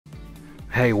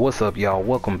Hey, what's up, y'all?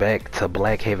 Welcome back to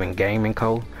BlackHeavenGaming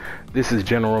Co. This is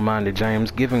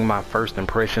GeneralMindedJames giving my first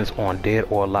impressions on Dead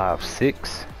or Alive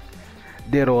 6.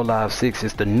 Dead or Alive 6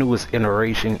 is the newest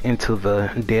iteration into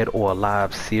the Dead or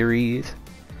Alive series,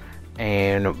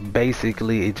 and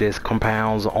basically it just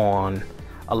compounds on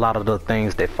a lot of the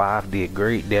things that 5 did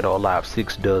great, Dead or Alive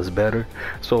 6 does better.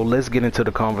 So let's get into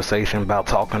the conversation about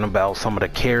talking about some of the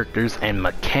characters and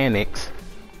mechanics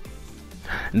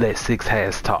that 6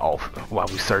 has to offer while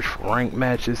we search for ranked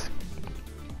matches.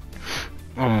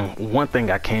 One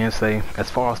thing I can say, as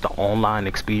far as the online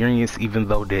experience, even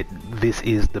though that this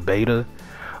is the beta,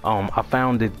 I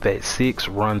found that 6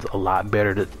 runs a lot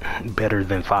better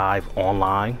than 5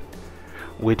 online,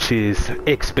 which is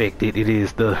expected. It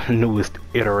is the newest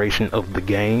iteration of the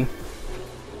game,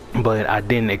 but I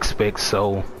didn't expect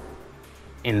so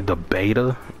in the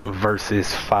beta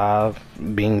versus 5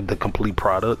 being the complete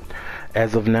product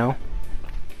as of now.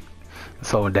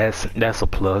 So that's a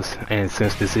plus, and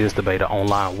since this is the beta,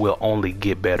 online will only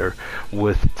get better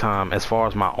with time. As far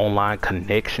as my online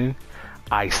connection,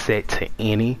 I set to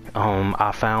any.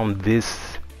 I found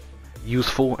this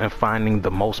useful in finding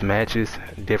the most matches,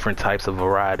 different types of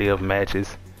variety of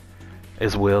matches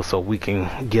as well, so we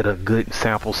can get a good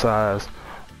sample size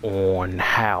on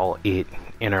how it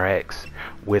interacts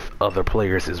with other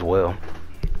players as well.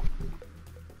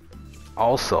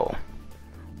 Also,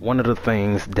 one of the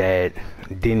things that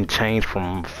didn't change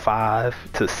from 5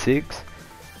 to 6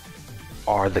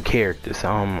 are the characters.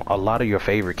 A lot of your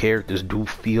favorite characters do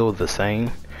feel the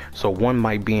same, so one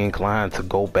might be inclined to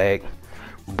go back,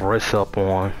 brush up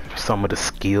on some of the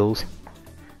skills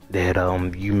that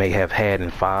you may have had in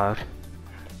 5,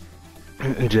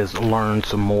 and just learn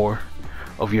some more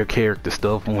of your character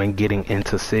stuff when getting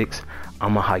into 6.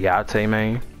 I'm a Hayate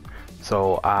main,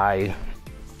 so I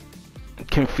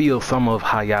can feel some of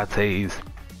Hayate's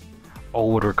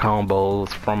older combos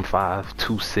from 5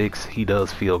 to 6. He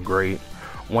does feel great.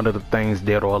 One of the things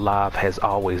Dead or Alive has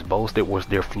always boasted was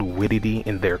their fluidity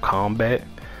in their combat.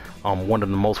 One of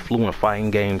the most fluent fighting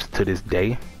games to this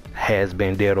day has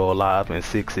been Dead or Alive, and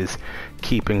 6 is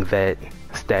keeping that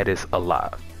status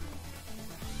alive.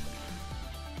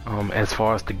 As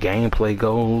far as the gameplay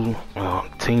goes,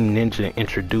 Team Ninja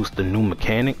introduced the new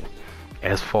mechanic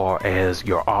as far as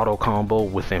your auto combo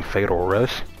within Fatal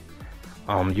Rush.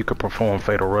 You can perform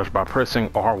Fatal Rush by pressing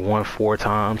R1 4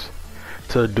 times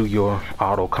to do your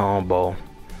auto combo,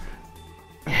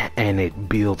 and it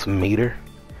builds meter.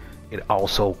 It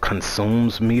also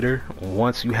consumes meter.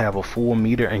 Once you have a full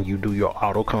meter and you do your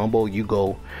auto combo, you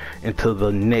go into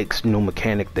the next new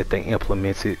mechanic that they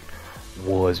implemented,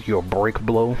 was your break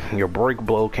blow. Your break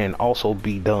blow can also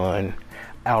be done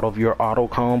out of your auto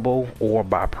combo or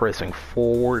by pressing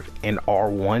forward and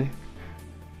R1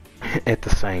 at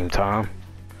the same time,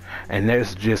 and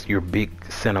that's just your big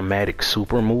cinematic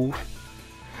super move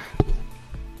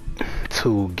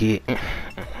to get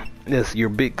this your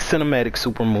big cinematic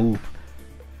super move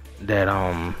that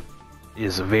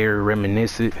is very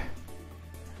reminiscent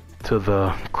to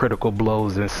the critical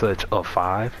blows and such of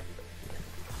 5.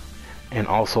 And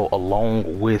also,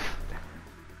 along with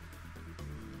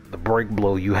the break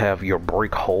blow, you have your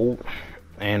break hold,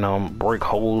 and break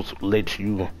holds let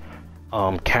you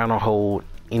counter hold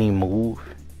any move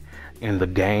in the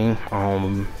game.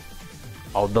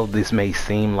 Although this may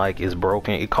seem like it's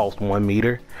broken, it costs 1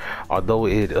 meter. Although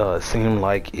it seemed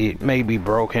like it may be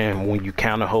broken, when you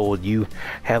counter hold, you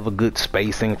have a good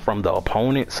spacing from the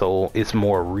opponent, so it's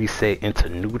more reset into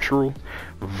neutral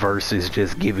versus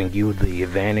just giving you the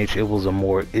advantage.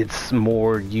 It's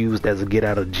more used as a get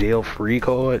out of jail free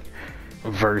card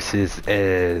versus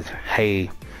as,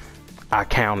 hey, I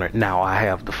countered, now I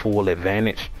have the full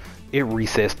advantage. It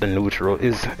resets the neutral.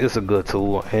 It's a good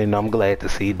tool, and I'm glad to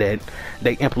see that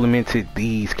they implemented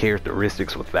these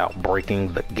characteristics without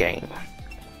breaking the game.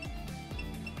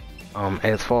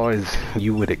 As far as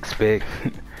you would expect,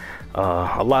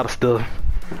 a lot of stuff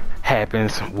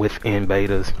happens within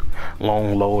betas,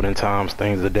 long loading times,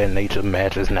 things of that nature,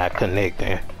 matches not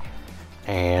connecting,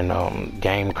 and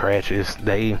game crashes.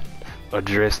 They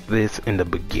addressed this in the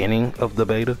beginning of the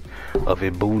beta of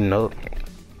it booting up.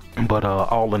 But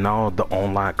all in all, the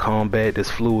online combat is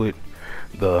fluid.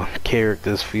 The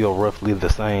characters feel roughly the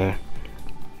same,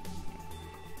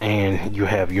 and you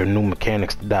have your new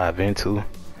mechanics to dive into.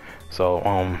 So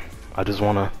I just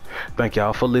want to thank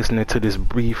y'all for listening to this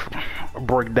brief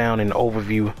breakdown and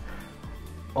overview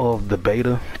of the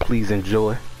beta. Please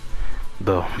enjoy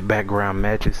the background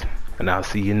matches, and I'll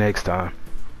see you next time.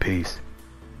 Peace.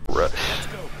 Rush.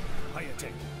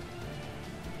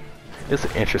 It's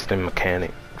an interesting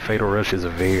mechanic. Fatal Rush is a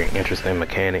very interesting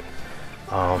mechanic.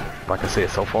 Like I said,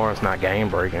 so far it's not game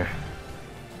breaking.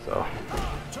 So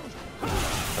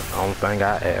that's the only thing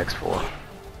I ask for.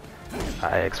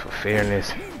 I ask for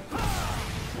fairness.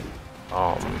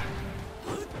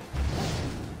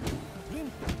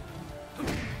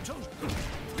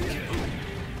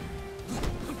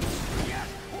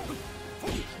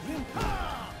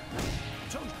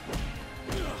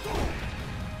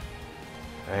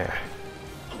 Man,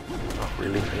 I'm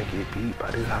really gonna get beat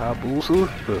by this Hayabusa.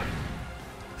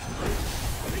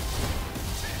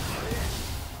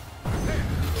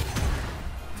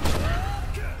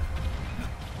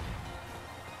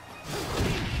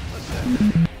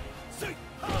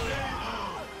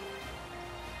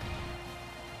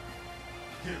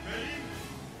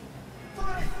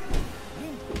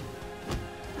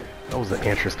 That was an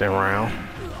interesting round.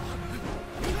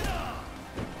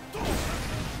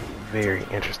 Very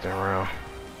interesting round.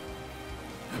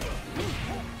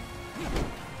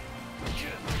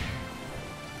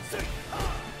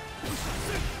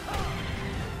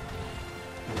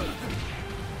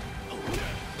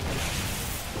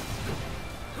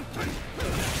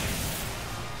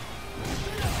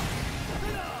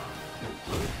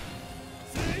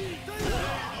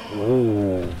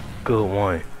 Ooh, good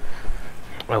one.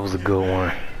 That was a good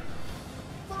one.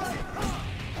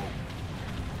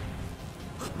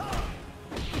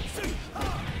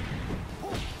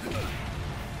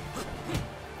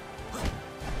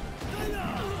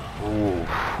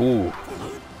 Ooh.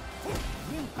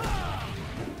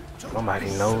 Somebody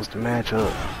knows the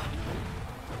matchup.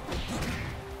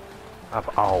 I've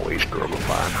always struggled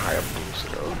finding Hayabusa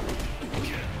though.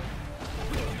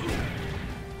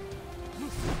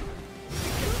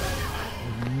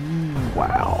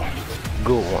 Wow.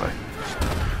 Good one.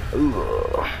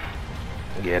 Ugh.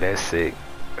 Yeah, that's sick.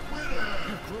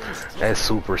 That's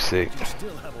super sick.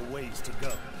 Still have a ways to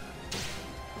go.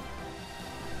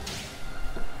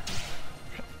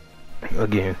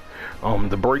 Again,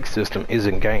 the brake system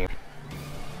isn't game.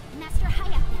 Master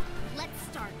Hayate, let's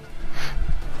start.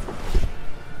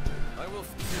 I will.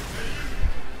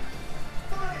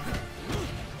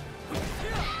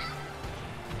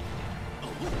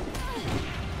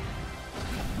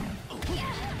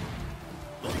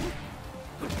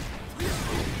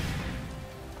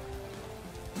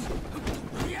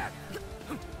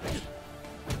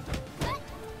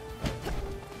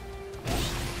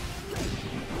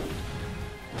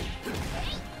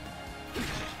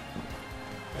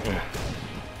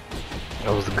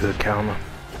 That was a good counter.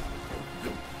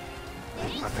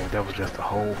 I think that was just a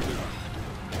hold.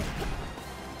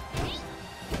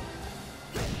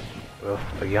 Well,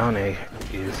 Ayane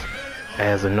is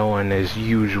as annoying as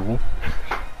usual.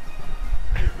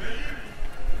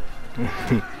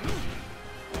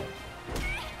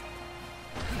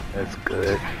 That's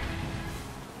good.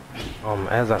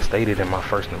 As I stated in my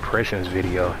first impressions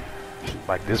video,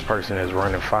 like this person is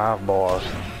running 5 bars,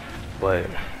 but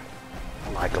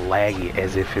like laggy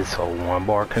as if it's a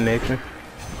 1-bar connection.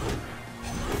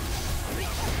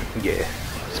 Yeah,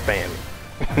 spam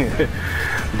it.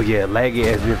 But yeah, laggy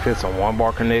as if it's a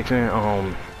 1-bar connection.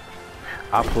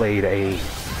 I played a,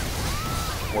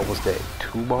 what was that,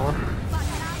 2-bar?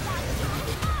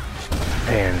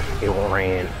 And it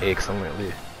ran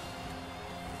excellently.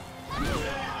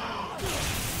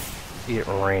 It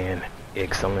ran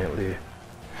excellently.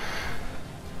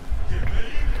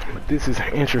 But this is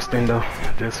interesting though,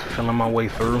 just feeling my way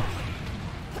through.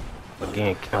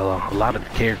 Again, a lot of the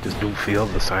characters do feel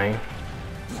the same.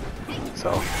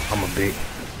 So, I'm a big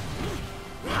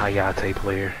Hayate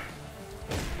player.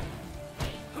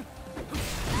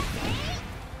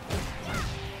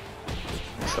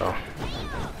 So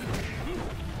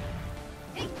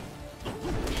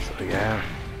yeah,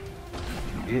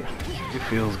 it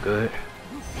feels good.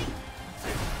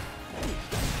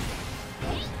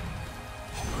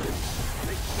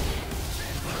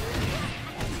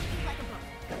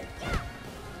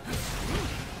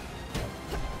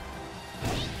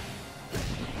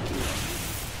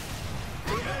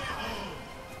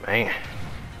 Man.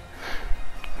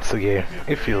 So yeah,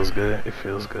 it feels good. It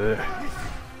feels good.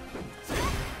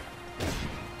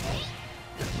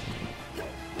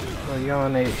 Oh,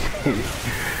 Yane.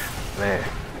 Man.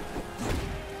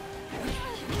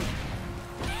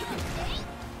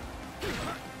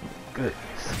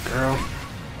 Goodness, girl.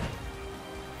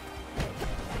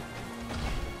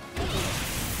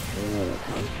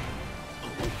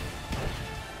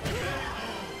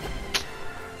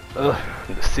 Ooh.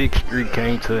 The 6th streak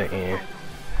came to an end.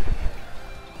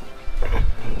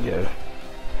 Yeah.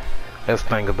 That's the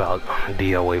thing about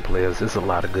DOA players. There's a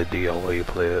lot of good DOA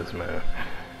players, man.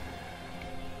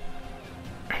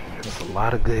 There's a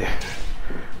lot of good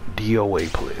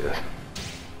DOA players.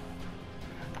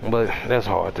 But that's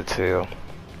hard to tell.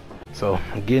 So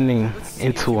getting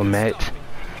into a match,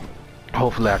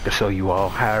 hopefully I can show you all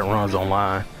how it runs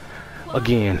online.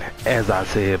 Again, as I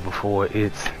said before,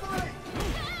 it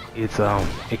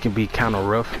can be kind of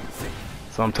rough.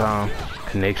 Sometimes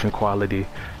connection quality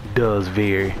does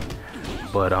vary,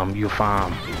 but you'll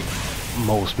find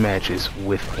most matches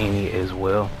with any as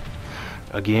well.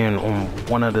 Again,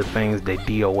 one of the things that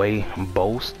DOA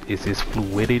boasts is its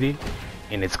fluidity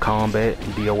in its combat.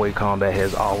 DOA combat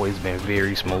has always been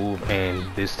very smooth, and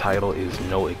this title is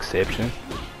no exception.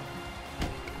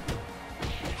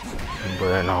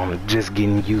 But just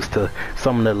getting used to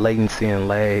some of the latency and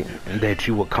lag that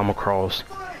you would come across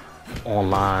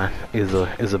online is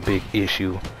a big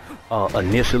issue.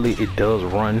 Initially, it does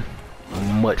run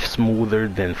much smoother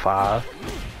than 5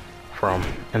 from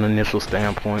an initial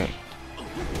standpoint.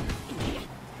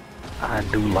 I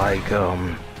do like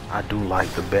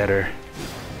the better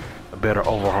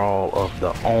overhaul of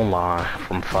the online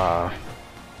from 5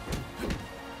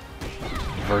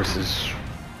 versus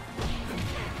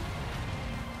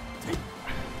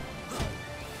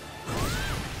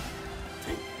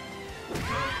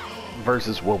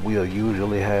what we'll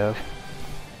usually have.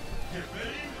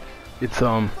 It's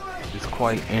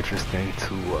quite interesting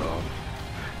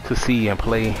to see and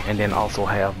play, and then also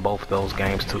have both those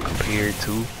games to compare it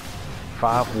to.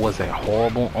 5 wasn't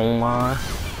horrible online,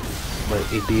 but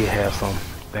it did have some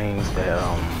things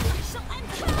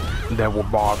that were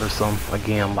bothersome.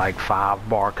 Again, like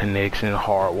 5-bar connection,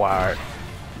 hardwired,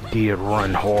 did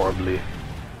run horribly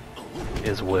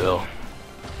as well.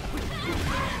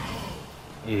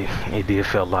 It did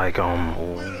feel like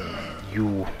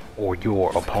you or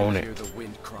your opponent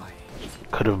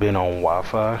could have been on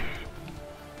Wi-Fi.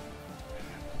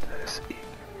 That's it.